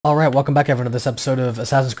Alright, welcome back everyone to this episode of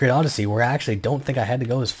Assassin's Creed Odyssey, where I actually don't think I had to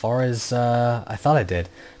go as far as I thought I did.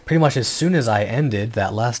 Pretty much as soon as I ended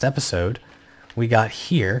that last episode, we got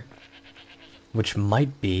here, which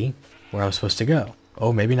might be where I'm supposed to go.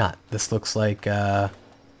 Oh, maybe not. This looks like,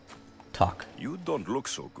 talk. You don't look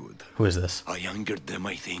so good. Who is this? I angered them,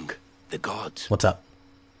 I think. The gods. What's up?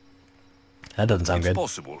 That doesn't sound good. It's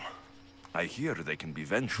possible. I hear they can be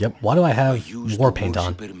vengeful. Yep, why do I I have used war to paint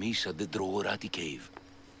on? worship Hermes at the Droorati cave.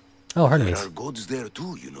 Oh, There Hermes. are gods there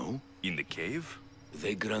too, you know. In the cave?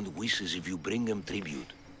 They grant wishes if you bring them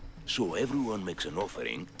tribute. So everyone makes an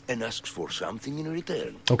offering and asks for something in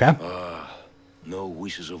return. Okay. No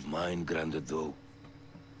wishes of mine granted though.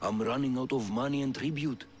 I'm running out of money and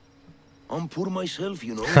tribute. I'm poor myself,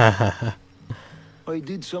 you know. I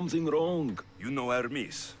did something wrong. You know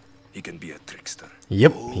Hermes. He can be a trickster.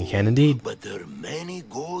 Yep, he can indeed. But there are many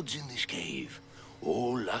gods in this cave,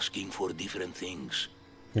 all asking for different things.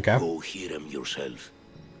 Okay. Go hear them yourself.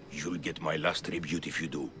 You'll get my last tribute if you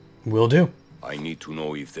do. Will do. I need to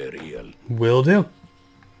know if they're real. Will do.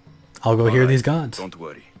 I'll go hear Alright, these gods. Don't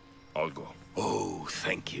worry. I'll go. Oh,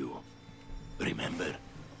 thank you. Remember,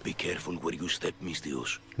 be careful where you step,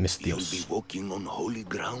 Mistios. Mistios. You'll be walking on holy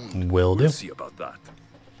ground. Will do. We'll see about that.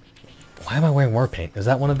 Why am I wearing war paint? Is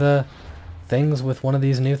that one of the things with one of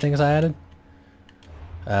these new things I added?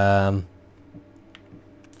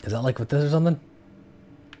 Is that like with this or something?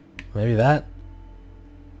 Maybe that?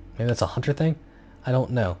 Maybe that's a hunter thing? I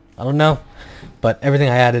don't know. I don't know. But everything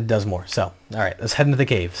I added does more. So, alright, let's head into the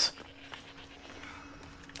caves.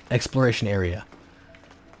 Exploration area.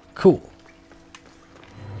 Cool.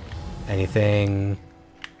 Anything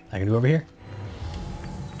I can do over here?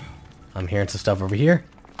 I'm hearing some stuff over here.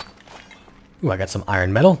 Ooh, I got some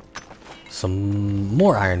iron metal. Some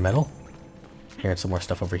more iron metal. Hearing some more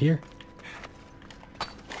stuff over here.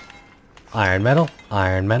 Iron metal,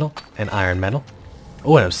 and iron metal.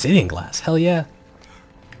 Oh, an obsidian glass. Hell yeah.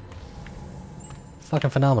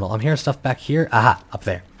 Fucking phenomenal. I'm hearing stuff back here. Aha, up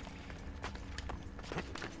there.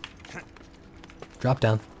 Drop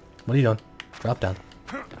down. What are you doing? Drop down.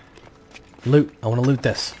 Loot. I want to loot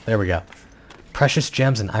this. There we go. Precious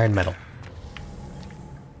gems and iron metal.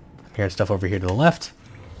 I'm hearing stuff over here to the left.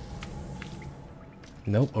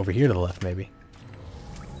 Nope, over here to the left maybe.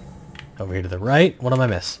 Over here to the right. What am I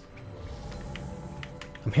miss?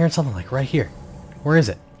 I'm hearing something like right here. Where is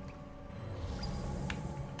it?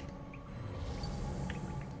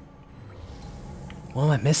 What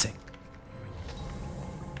am I missing?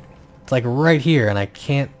 It's like right here and I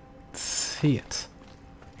can't see it.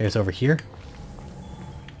 Here's over here.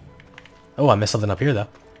 Oh, I missed something up here though.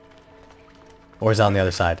 Or is it on the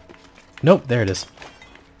other side? Nope, there it is.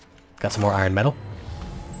 Got some more iron metal.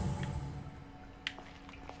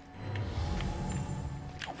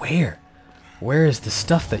 Where? Where is the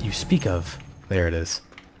stuff that you speak of? There it is.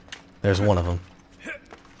 There's one of them.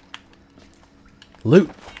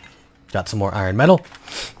 Loot. Got some more iron metal.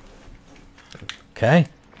 Okay.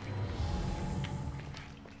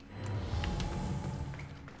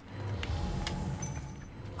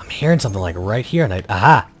 I'm hearing something like right here and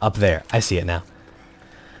aha! Up there. I see it now.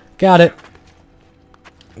 Got it.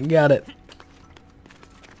 Got it.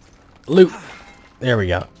 Loot. There we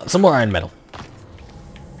go. Some more iron metal.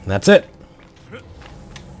 And that's it.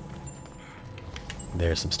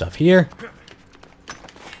 There's some stuff here.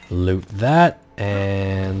 Loot that,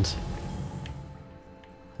 and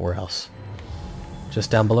where else? Just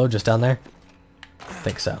down below, just down there? I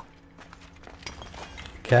think so.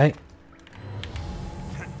 Okay.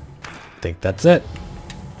 Think that's it.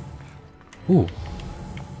 Ooh.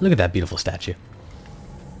 Look at that beautiful statue.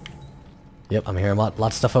 Yep, I'm hearing lots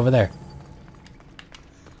of stuff over there.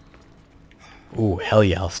 Ooh, hell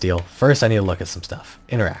yeah, I'll steal. First, I need to look at some stuff.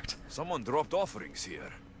 Interact. Someone dropped offerings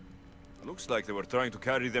here. Looks like they were trying to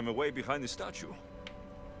carry them away behind the statue.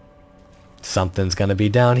 Something's gonna be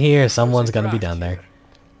down here. Someone's gonna be down there.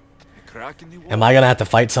 A crack in the wall. Am I gonna have to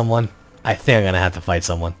fight someone? I think I'm gonna have to fight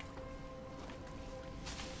someone.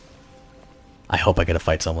 I hope I get to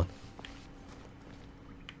fight someone.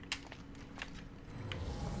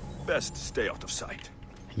 Best stay out of sight.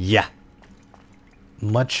 Yeah.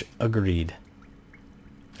 Much agreed.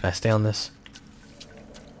 Can I stay on this?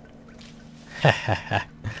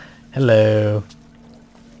 Hello.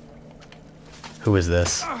 Who is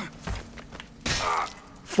this?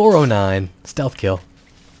 409. Stealth kill.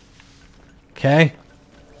 Okay.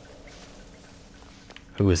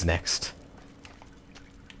 Who is next?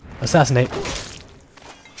 Assassinate.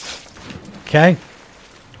 Okay.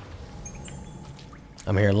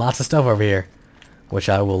 I'm hearing lots of stuff over here, which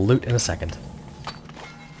I will loot in a second.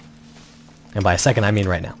 And by a second, I mean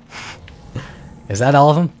right now. Is that all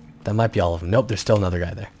of them? That might be all of them. Nope, there's still another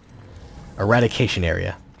guy there. Eradication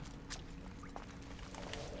area.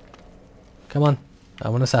 Come on. I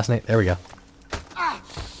want to assassinate. There we go.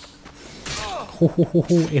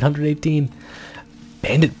 818.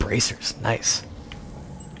 Bandit bracers. Nice.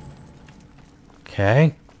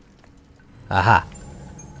 Okay. Aha.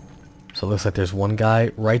 So it looks like there's one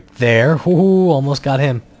guy right there. Almost got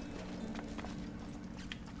him.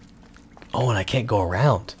 Oh, and I can't go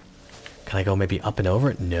around. Can I go maybe up and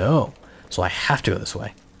over? No. So I have to go this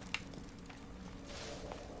way.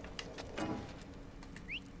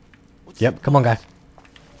 Yep, come on, guy.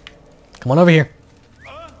 Come on over here.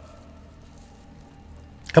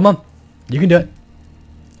 Come on. You can do it.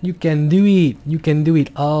 You can do it. You can do it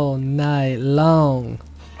all night long.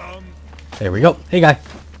 There we go. Hey, guy.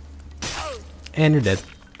 And you're dead.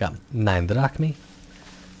 Got 9 drachmi.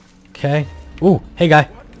 Okay. Ooh, hey, guy.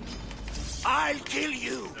 I'll kill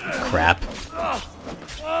you. Crap.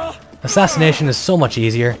 Assassination is so much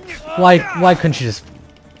easier. Why couldn't you just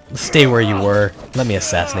stay where you were? Let me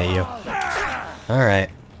assassinate you. Alright.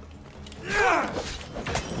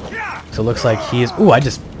 So it looks like he's... Ooh,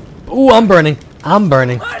 I'm burning. I'm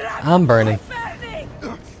burning. I'm burning.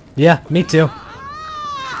 Yeah, me too.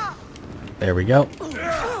 There we go.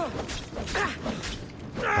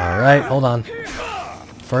 Alright, hold on.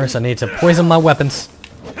 First, I need to poison my weapons.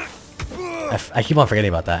 I keep on forgetting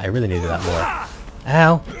about that. I really need to do that more.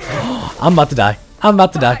 Ow. I'm about to die. I'm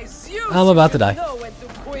about to die. I'm about to die.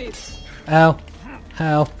 Ow.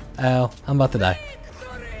 Ow. Ow. I'm about to die.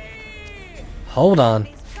 Hold on.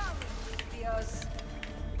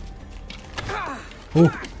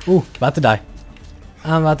 Ooh. Ooh. About to die.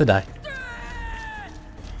 I'm about to die.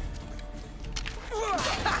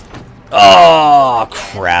 Oh,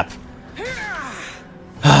 crap.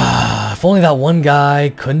 If only that one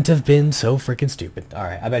guy couldn't have been so freaking stupid.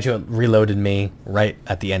 Alright, I bet you it reloaded me right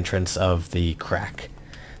at the entrance of the crack.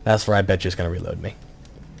 That's where I bet you it's going to reload me.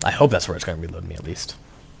 I hope that's where it's going to reload me at least.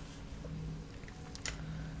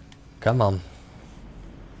 Come on.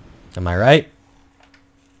 Am I right?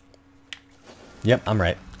 Yep, I'm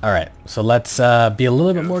right. Alright, so let's be a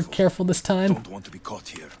little bit more careful this time. Don't want to be caught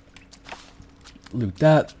here. Loot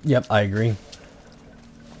that. Yep, I agree.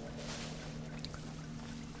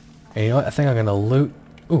 And you know what? I think I'm gonna loot...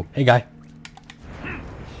 Ooh, hey guy.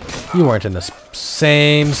 You weren't in the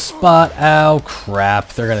same spot. Ow,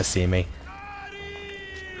 crap. They're gonna see me.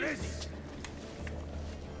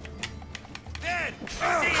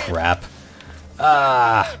 Crap.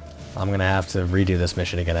 Ah! I'm gonna have to redo this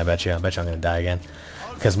mission again, I bet you. I bet you I'm gonna die again.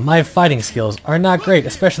 Because my fighting skills are not great,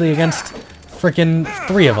 especially against freaking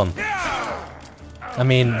 3 of them. I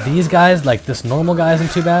mean, these guys, like this normal guy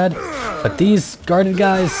isn't too bad, but these guarded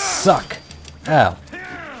guys suck. Ow.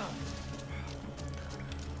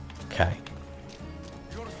 Okay.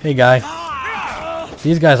 Hey guy.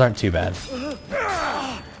 These guys aren't too bad.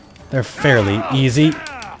 They're fairly easy.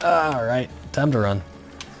 Alright, time to run.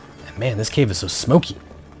 And man, this cave is so smoky.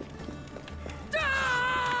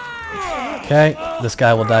 Okay, this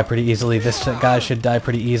guy will die pretty easily. This guy should die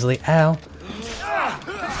pretty easily. Ow.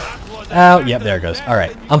 Ow. Yep, there it goes.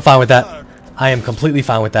 Alright, I'm fine with that. I am completely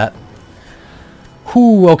fine with that.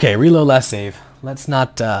 Whew, okay, reload last save. Let's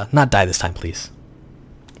not die this time, please.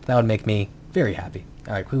 That would make me very happy.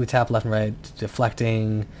 Alright, quickly tap left and right,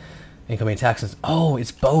 deflecting, incoming attacks. Oh,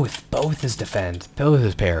 it's both. Both is defend. Both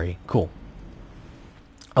is parry. Cool.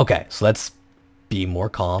 Okay, so let's be more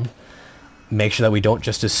calm. Make sure that we don't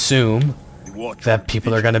just assume that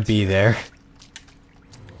people are going to be there.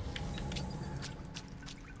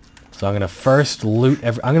 So I'm going to first loot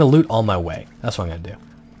I'm going to loot on my way. That's what I'm going to do.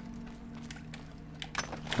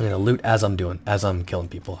 I'm going to loot as I'm killing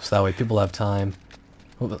people. So that way people have time.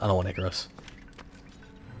 Oops, I don't want Icarus.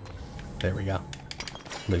 There we go.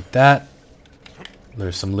 Loot that.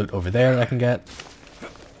 There's some loot over there that I can get.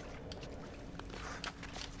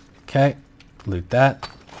 Okay. Loot that.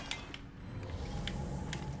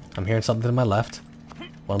 I'm hearing something to my left.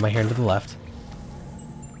 What am I hearing to the left?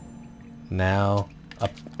 Now,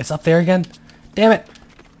 up. It's up there again? Damn it!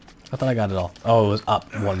 I thought I got it all. Oh, it was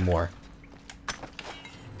up one more.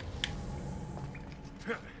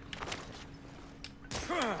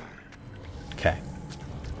 Okay.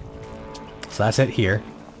 So that's it here.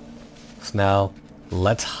 So now,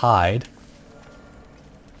 let's hide.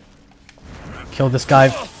 Kill this guy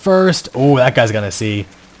first. Oh, that guy's gonna see.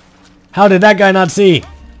 How did that guy not see?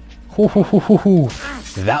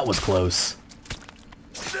 That was close.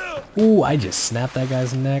 Ooh, I just snapped that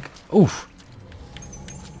guy's neck. Oof.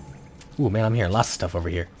 Ooh, man, I'm hearing lots of stuff over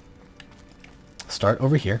here. Start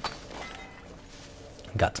over here.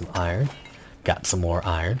 Got some iron. Got some more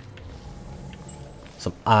iron.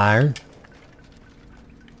 Some iron.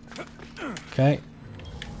 Okay.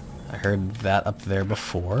 I heard that up there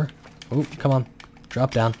before. Oh, come on. Drop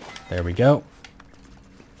down. There we go.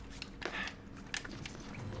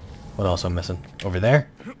 What else am I missing? Over there?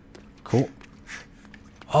 Cool.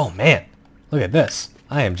 Oh, man. Look at this.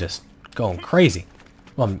 I am just going crazy.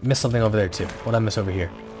 Well, I missed something over there, too. What did I miss over here?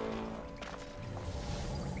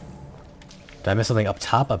 Did I miss something up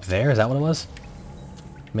top, up there? Is that what it was?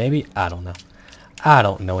 Maybe? I don't know. I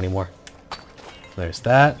don't know anymore. There's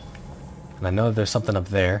that. And I know there's something up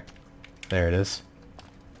there. There it is.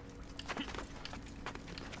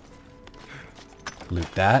 Loot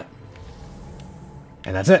that.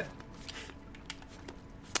 And that's it.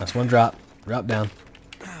 That's one drop. Drop down.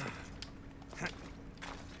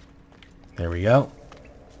 There we go.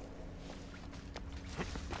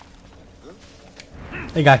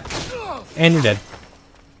 Hey, guy. And you're dead.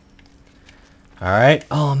 Alright.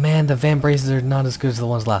 Oh, man, the Van Braces are not as good as the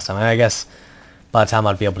ones last time. I guess by the time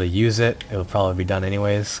I'd be able to use it, it would probably be done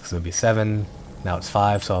anyways, because it would be 7. Now it's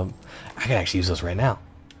 5, so I can actually use those right now.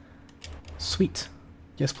 Sweet.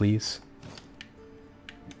 Yes, please.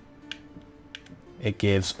 It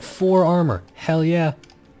gives 4 armor. Hell yeah.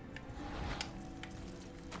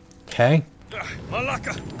 Okay.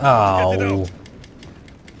 Oh.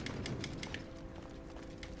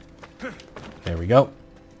 There we go.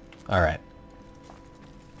 Alright.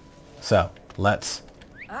 So, let's...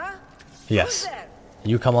 Yes.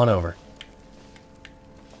 You come on over.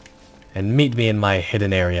 And meet me in my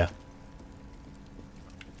hidden area.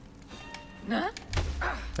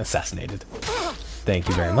 Assassinated. Thank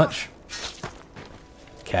you very much.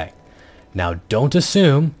 Okay. Now, don't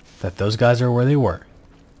assume that those guys are where they were.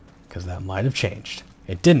 Because that might have changed.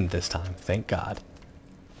 It didn't this time, thank God.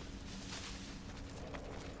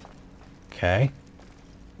 Okay.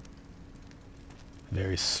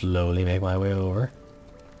 Very slowly make my way over.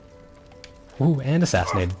 Ooh, and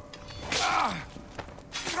assassinated.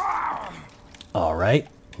 Alright.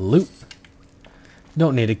 Loot.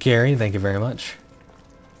 Don't need to carry, thank you very much.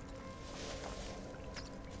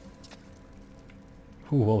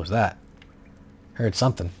 Ooh, what was that? Heard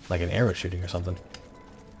something, like an arrow shooting or something.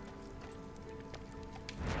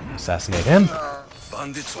 Assassinate him.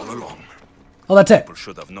 Bandits all along. Oh, that's it. People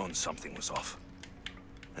should have known something was off.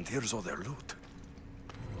 And here's all their loot.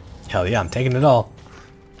 Hell yeah, I'm taking it all.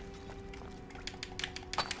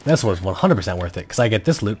 This was 100% worth it, because I get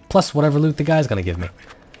this loot, plus whatever loot the guy's gonna give me.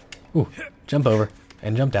 Ooh, jump over,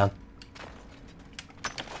 and jump down.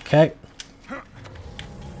 Okay.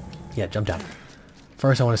 Yeah, jump down.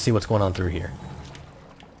 First, I want to see what's going on through here.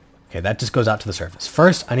 Okay, that just goes out to the surface.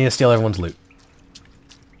 First, I need to steal everyone's loot.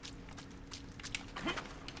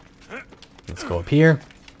 Let's go up here,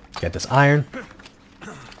 get this iron,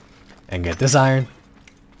 and get this iron.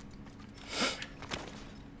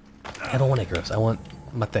 I don't want Icarus, I want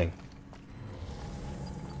my thing.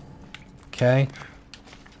 Okay.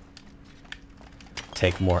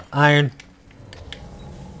 Take more iron.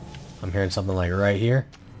 I'm hearing something like right here.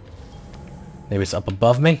 Maybe it's up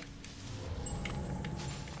above me.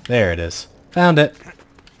 There it is. Found it.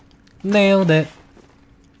 Nailed it.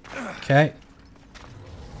 Okay.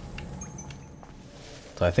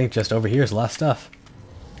 So I think just over here is a lot of stuff.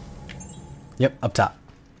 Yep, up top.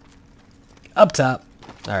 Up top.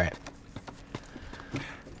 Alright.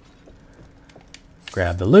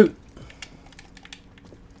 Grab the loot.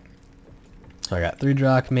 So I got 3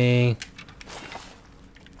 drachmae,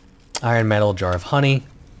 iron metal, jar of honey,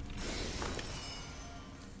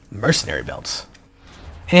 mercenary belts,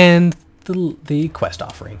 and the quest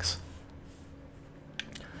offerings.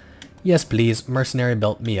 Yes, please, mercenary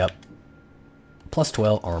belt me up. Plus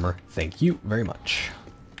 12 armor. Thank you very much.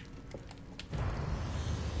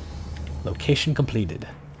 Location completed.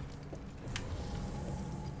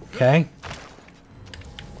 Okay.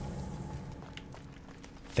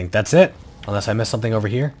 Think that's it. Unless I missed something over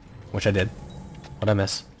here. Which I did. What'd I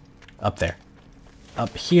miss? Up there.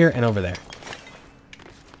 Up here and over there.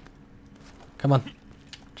 Come on.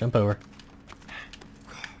 Jump over.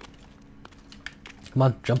 Come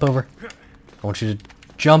on, jump over. I want you to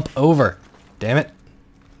jump over. Damn it.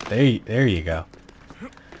 There you go.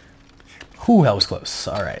 Whew, that was close.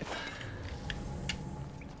 Alright.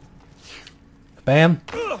 Bam.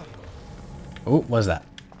 Oh, what is that?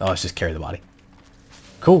 Oh, it's just carry the body.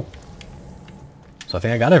 Cool. So I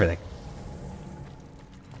think I got everything.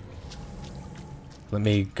 Let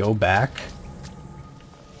me go back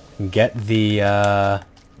and get the,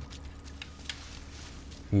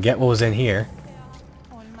 get what was in here.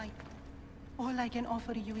 All I can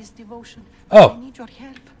offer you is devotion. Oh. I need your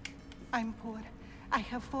help. I'm poor. I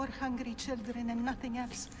have 4 hungry children and nothing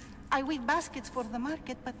else. I weave baskets for the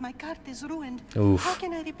market, but my cart is ruined. Oof. How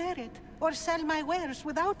can I repair it? Or sell my wares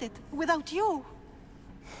without it? Without you?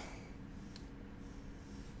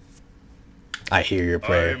 I hear your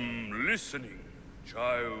prayer. I'm listening,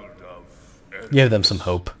 child of Earth. Give them some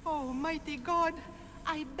hope. Oh, mighty God,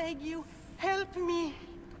 I beg you, help me.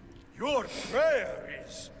 Your prayer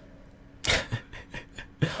is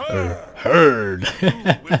Heard. you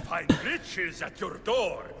will find riches at your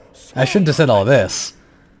door. I shouldn't have said all this.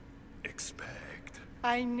 Expect.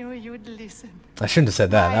 I knew you'd listen. I shouldn't have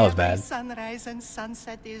said that. My That was every bad. sunrise and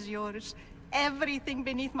sunset is yours. Everything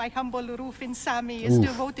beneath my humble roof in Sami is Oof.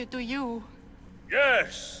 devoted to you.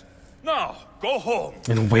 Yes. Now go home.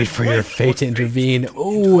 And wait for your fate to intervene.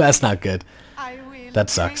 Ooh, that's not good. I will. That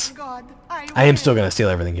sucks. Great God, I am still gonna steal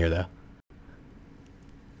everything here, though.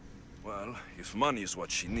 Well, if money is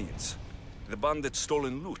what she needs, the bandit's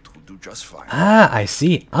stolen loot will do just fine. Ah, I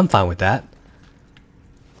see. I'm fine with that.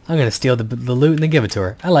 I'm gonna steal the loot and then give it to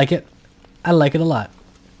her. I like it. I like it a lot.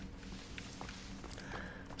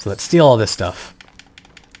 So let's steal all this stuff.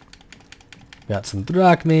 Got some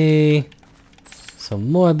drachmi.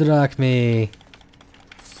 Some more drachmi.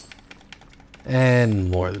 And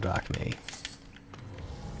more drachmi.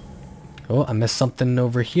 Oh, I missed something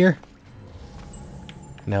over here.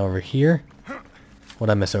 Now over here. What'd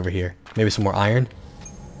I miss over here? Maybe some more iron?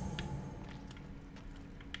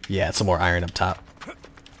 Yeah, some more iron up top.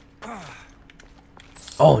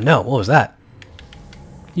 Oh no, what was that?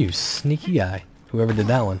 You sneaky guy. Whoever did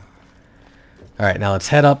that one. Alright, now let's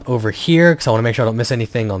head up over here, because I want to make sure I don't miss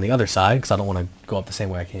anything on the other side, because I don't want to go up the same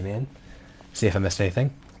way I came in. See if I missed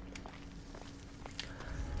anything.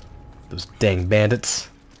 Those dang bandits.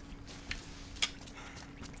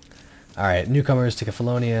 Alright, newcomers to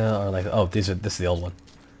Kefalonia are like... Oh, this is the old one.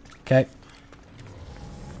 Okay.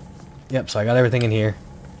 Yep, so I got everything in here.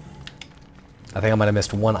 I think I might have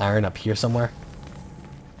missed one iron up here somewhere.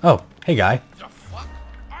 Oh, hey guy.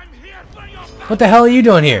 What the hell are you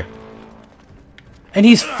doing here? And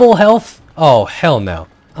he's full health? Oh, hell no.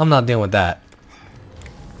 I'm not dealing with that.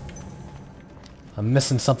 I'm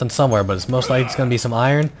missing something somewhere, but it's most likely it's going to be some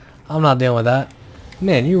iron. I'm not dealing with that.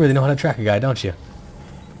 Man, you really know how to track a guy, don't you?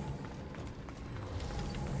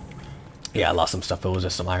 Yeah, I lost some stuff, but it was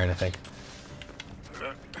just some iron, I think.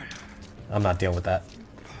 I'm not dealing with that.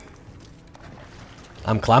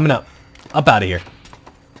 I'm climbing up. Up out of here.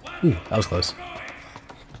 Ooh, that was close.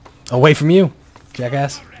 Away from you,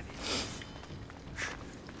 jackass.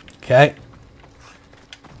 Okay.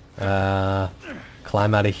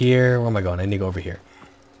 Climb out of here. Where am I going? I need to go over here.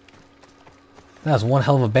 That was one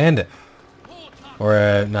hell of a bandit.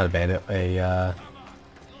 Or, not a bandit, a,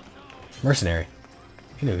 mercenary.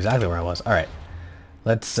 He knew exactly where I was. Alright.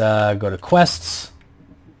 Let's, go to quests.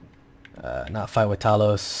 Not fight with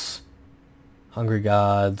Talos. Hungry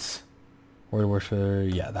Gods. Word Worshiper.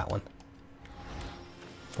 Yeah, that one.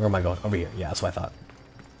 Where am I going? Over here. Yeah, that's what I thought.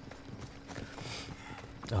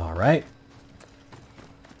 Alright.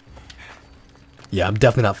 Yeah, I'm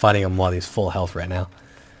definitely not fighting him while he's full health right now.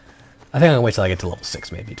 I think I'm gonna wait till I get to level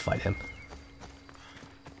 6 maybe to fight him.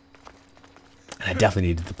 And I definitely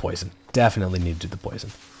needed the poison. Definitely needed the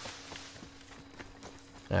poison.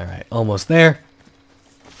 Alright, almost there.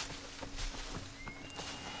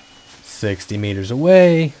 60 meters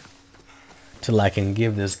away. Till I can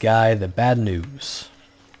give this guy the bad news.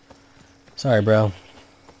 Sorry, bro.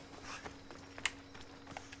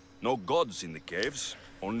 No gods in the caves,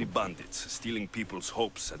 only bandits stealing people's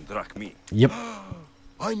hopes and drachmi. Yep.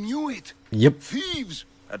 I knew it. Yep. Thieves.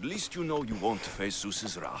 At least you know you won't face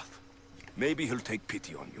Zeus's wrath. Maybe he'll take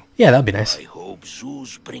pity on you. Yeah, that'd be nice. I hope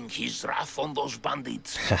Zeus bring his wrath on those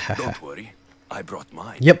bandits. Don't worry, I brought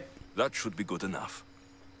mine. Yep. That should be good enough.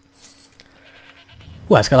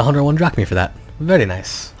 Ooh, I just got 101 drachmi for that. Very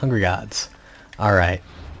nice. Hungry Gods. Alright.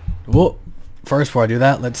 Whoa. First, before I do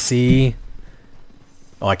that, let's see.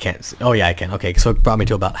 Oh, I can't see. Oh, yeah, I can. Okay, so it brought me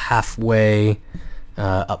to about halfway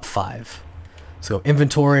up 5. So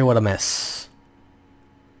inventory, what I miss?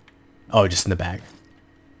 Oh, just in the bag.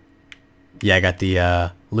 Yeah, I got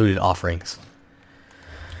the looted offerings.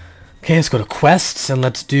 Okay, let's go to quests and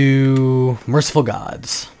let's do Merciful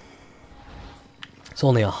Gods. It's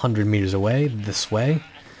only 100 meters away, this way.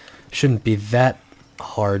 Shouldn't be that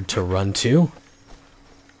hard to run to.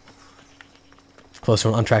 Close to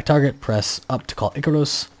an untracked target, press up to call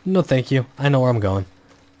Icarus. No thank you, I know where I'm going.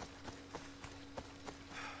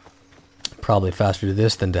 Probably faster to do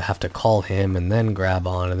this than to have to call him and then grab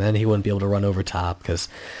on, and then he wouldn't be able to run over top, because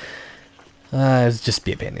it'd just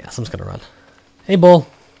be a pain in the ass. I'm just gonna run. Hey, bull.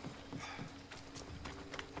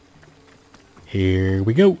 Here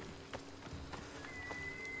we go.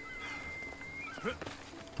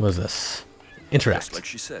 What is this? Just Interact. like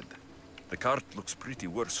she said. The cart looks pretty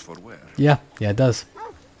worse for wear. Yeah, it does.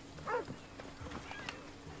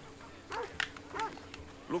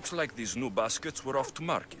 Looks like these new baskets were off to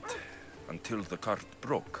market until the cart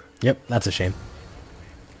broke. Yep, that's a shame.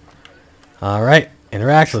 Alright,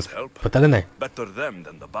 interact. Let's Help. put that in there. Better them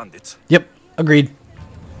than the bandits. Yep, agreed.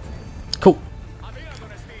 Cool.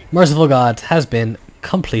 Merciful Gods has been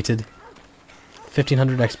completed.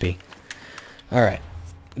 1500 XP. Alright.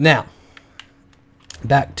 Now,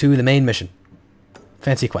 back to the main mission.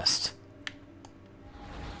 Fancy quest.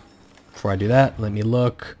 Before I do that, let me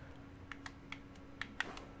look.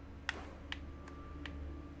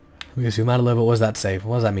 Let me zoom out a little bit. What does that say?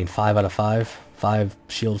 What does that mean? 5 out of 5? 5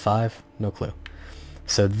 shield 5? No clue.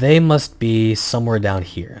 So they must be somewhere down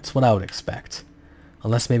here. That's what I would expect.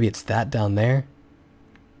 Unless maybe it's that down there.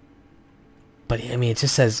 But I mean, it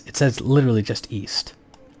says literally just east.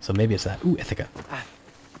 So maybe it's that. Ooh, Ithaca.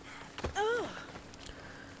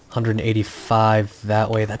 185 that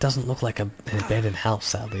way. That doesn't look like an abandoned house,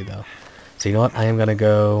 sadly, though. So you know what? I am going to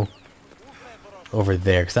go over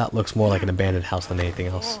there, because that looks more like an abandoned house than anything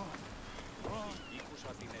else.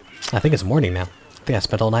 I think it's morning now. I think I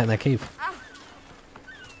spent all night in that cave.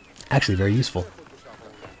 Actually, very useful.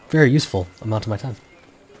 Very useful amount of my time.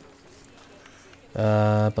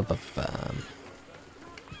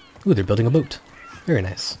 Ooh, they're building a boat. Very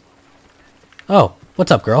nice. Oh,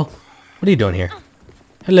 what's up, girl? What are you doing here?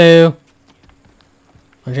 Hello. Aren't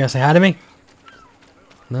you gonna say hi to me?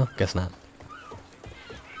 No, guess not.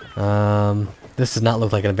 This does not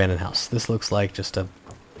look like an abandoned house. This looks like just a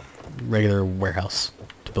regular warehouse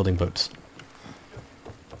to building boats.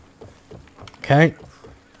 Okay.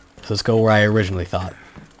 So let's go where I originally thought.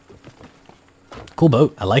 Cool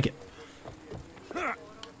boat. I like it.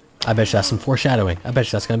 I bet you that's some foreshadowing. I bet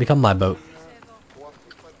you that's going to become my boat.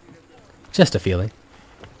 Just a feeling.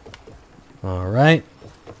 Alright.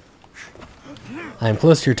 I am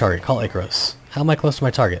close to your target. Call Icarus. How am I close to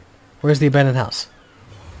my target? Where's the abandoned house?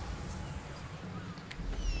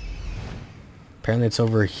 Apparently it's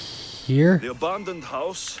over here. The abandoned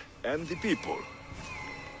house and the people.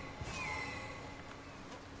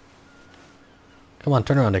 Come on,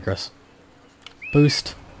 turn around, Icarus.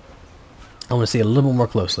 Boost. I want to see it a little bit more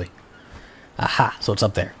closely. Aha, so it's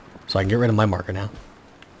up there. So I can get rid of my marker now.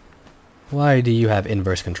 Why do you have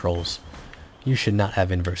inverse controls? You should not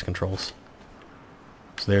have inverse controls.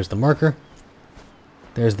 So there's the marker.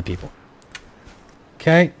 There's the people.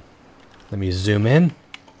 Okay. Let me zoom in.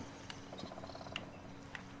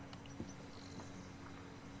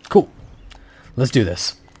 Cool. Let's do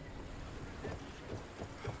this.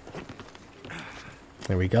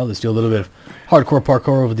 There we go. Let's do a little bit of hardcore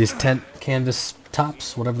parkour over these tent canvas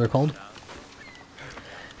tops, whatever they're called.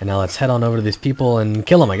 And now let's head on over to these people and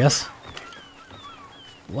kill them, I guess.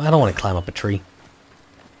 Well, I don't want to climb up a tree.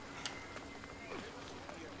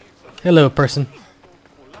 Hello, person.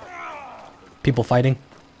 People fighting?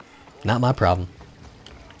 Not my problem.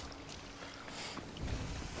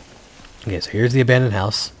 Okay, so here's the abandoned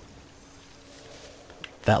house.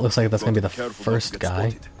 That looks like that's going to be the first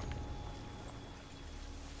guy.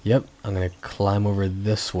 Yep, I'm going to climb over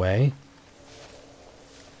this way.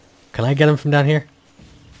 Can I get him from down here?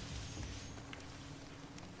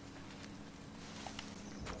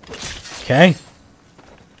 Okay.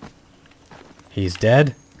 He's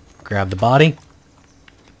dead. Grab the body.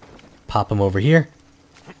 Pop him over here.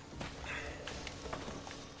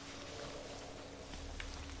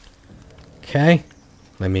 Okay.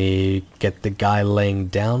 Let me get the guy laying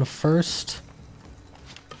down first.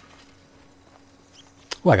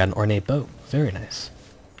 Oh, I got an ornate bow. Very nice.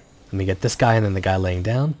 Let me get this guy and then the guy laying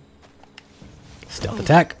down. Stealth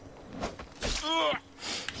attack.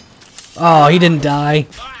 Oh, he didn't die.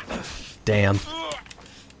 Damn.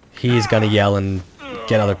 He's gonna yell and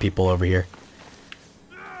get other people over here.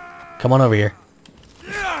 Come on over here.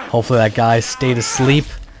 Hopefully that guy stayed asleep.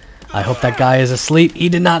 I hope that guy is asleep. He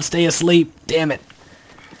did not stay asleep. Damn it.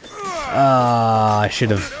 I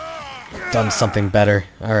should have done something better.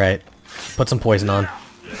 Alright. Put some poison on.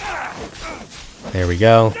 There we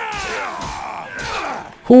go.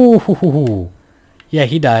 Hoo hoo hoo hoo. Yeah,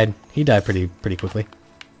 he died. He died pretty quickly.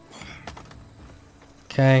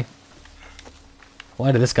 Okay.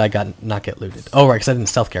 Why did this guy not get looted? Oh, right, because I didn't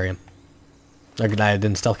stealth carry him. Or I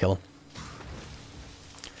didn't stealth kill him.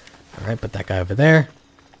 Alright, put that guy over there.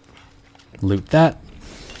 Loot that.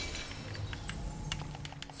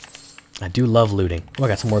 I do love looting. Oh, I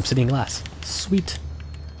got some more obsidian glass. Sweet.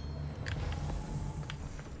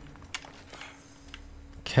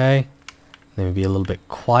 Okay. Let me be a little bit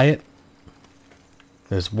quiet.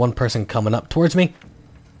 There's one person coming up towards me.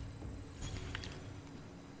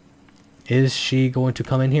 Is she going to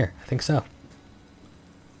come in here? I think so.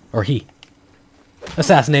 Or he.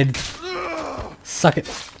 Assassinated. Suck it.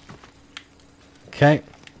 Okay.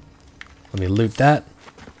 Let me loot that.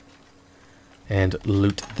 And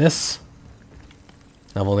loot this.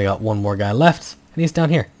 I've only got one more guy left. And he's down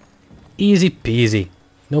here. Easy peasy.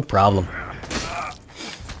 No problem.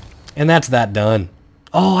 And that's that done.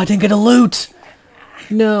 Oh, I didn't get a loot!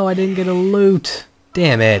 No, I didn't get a loot.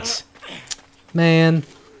 Damn it. Man.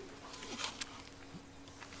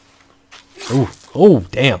 Ooh. Oh,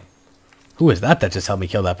 damn. Who is that just helped me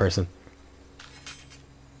kill that person?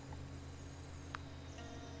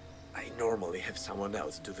 I normally have someone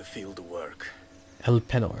else do the field work. El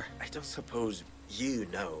Penor. I don't suppose you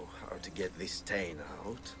know how to get this stain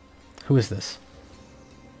out. Who is this?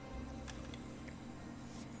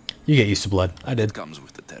 You get used to blood. I did. It comes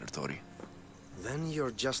with the territory. Then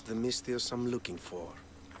you're just the Mystios I'm looking for.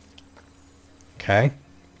 Okay.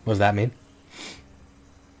 What does that mean?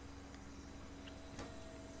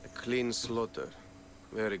 A clean slaughter.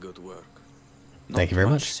 Very good work. Thank you very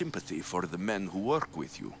Not much. Sympathy for the men who work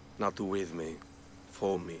with you. Not with me.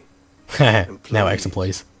 For me. Now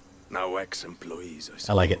ex-employees. Now ex-employees, I suppose.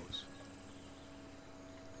 I like it.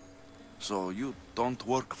 So you don't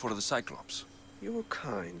work for the Cyclops? Your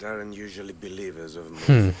kind aren't usually believers of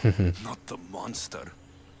me. Not the monster.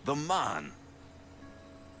 The man.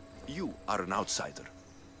 You are an outsider.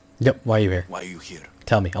 Yep, why are you here? Why are you here?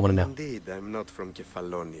 Tell me, I want to know. Indeed, I'm not from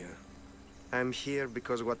Kefalonia. I'm here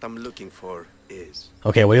because what I'm looking for is...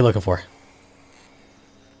 Okay, what are you looking for?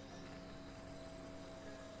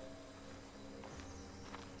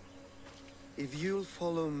 If you'll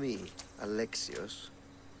follow me, Alexios...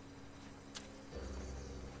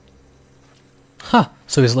 Huh,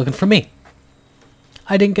 so he's looking for me.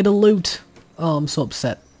 I didn't get a loot. Oh, I'm so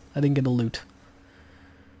upset. I didn't get a loot.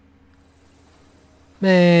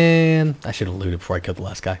 Man, I should have looted before I killed the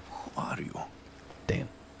last guy. Who are you? Damn.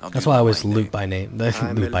 How do That's you why I know always my loot name? by name.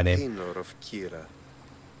 I'm Loot by name. Elpinor of Kira.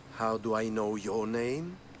 How do I know your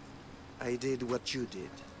name? I did what you did.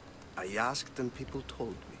 I asked and people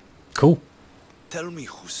told me. Cool. Tell me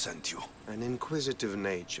who sent you. An inquisitive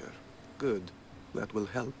nature. Good. That will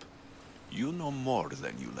help. You know more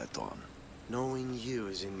than you let on. Knowing you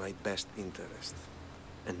is in my best interest.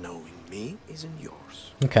 And knowing me is in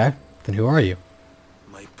yours. Okay, then who are you?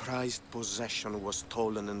 My prized possession was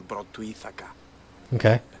stolen and brought to Ithaca.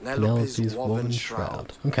 Okay. Penelope's Penelope's woven woven shroud.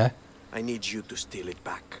 shroud. Okay. I need you to steal it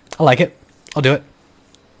back. I like it. I'll do it.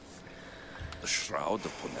 The shroud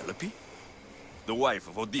of Penelope? The wife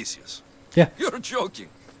of Odysseus? Yeah. You're joking.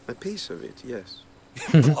 A piece of it, yes.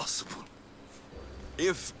 Impossible.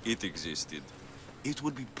 If it existed, it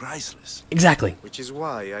would be priceless. Exactly. Which is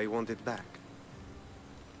why I want it back.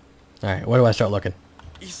 Alright, where do I start looking?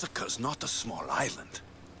 Ithaca's not a small island.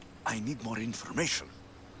 I need more information.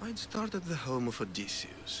 I'd start at the home of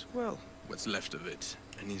Odysseus. Well, what's left of it.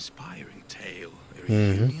 An inspiring tale. A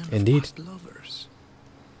reunion of indeed. past lovers.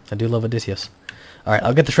 I do love Odysseus. Alright,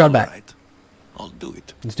 I'll get the shroud back. Alright, I'll do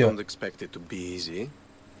it. Let's do Don't it. expect it to be easy.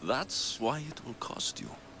 That's why it will cost you.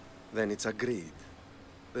 Then it's agreed.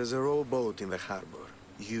 There's a rowboat in the harbor.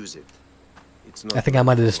 Use it. It's not I think I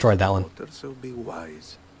might have destroyed that one. water, so be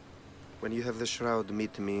wise. When you have the shroud,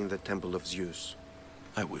 meet me in the temple of Zeus.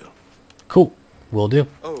 I will. Cool. Will do.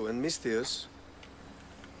 Oh, and Mystios,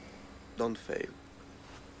 don't fail.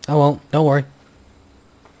 I won't. Don't worry.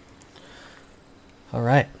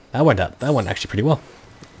 Alright. That went up. That went actually pretty well.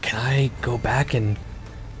 Can I go back and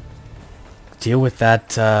deal with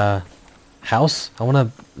that house? I want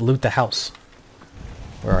to loot the house.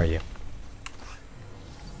 Where are you?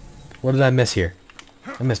 What did I miss here?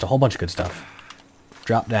 I missed a whole bunch of good stuff.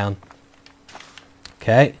 Drop down.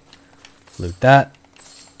 Okay. Loot that.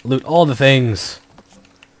 Loot all the things.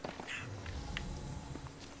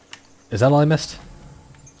 Is that all I missed?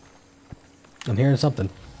 I'm hearing something.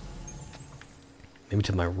 Maybe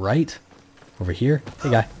to my right? Over here?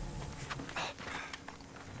 Hey guy.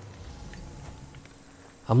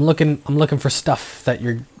 I'm looking for stuff that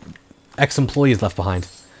your ex-employees left behind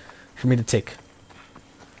for me to take.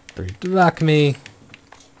 3 drachmae.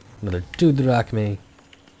 Another 2 drachmae.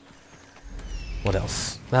 What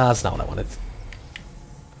else? Nah, that's not what I wanted.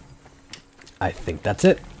 I think that's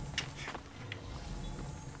it.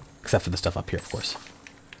 Except for the stuff up here, of course.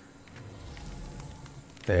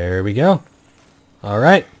 There we go.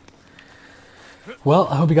 Alright. Well,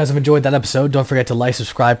 I hope you guys have enjoyed that episode. Don't forget to like,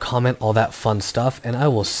 subscribe, comment, all that fun stuff. And I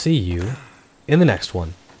will see you in the next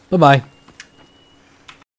one. Bye-bye.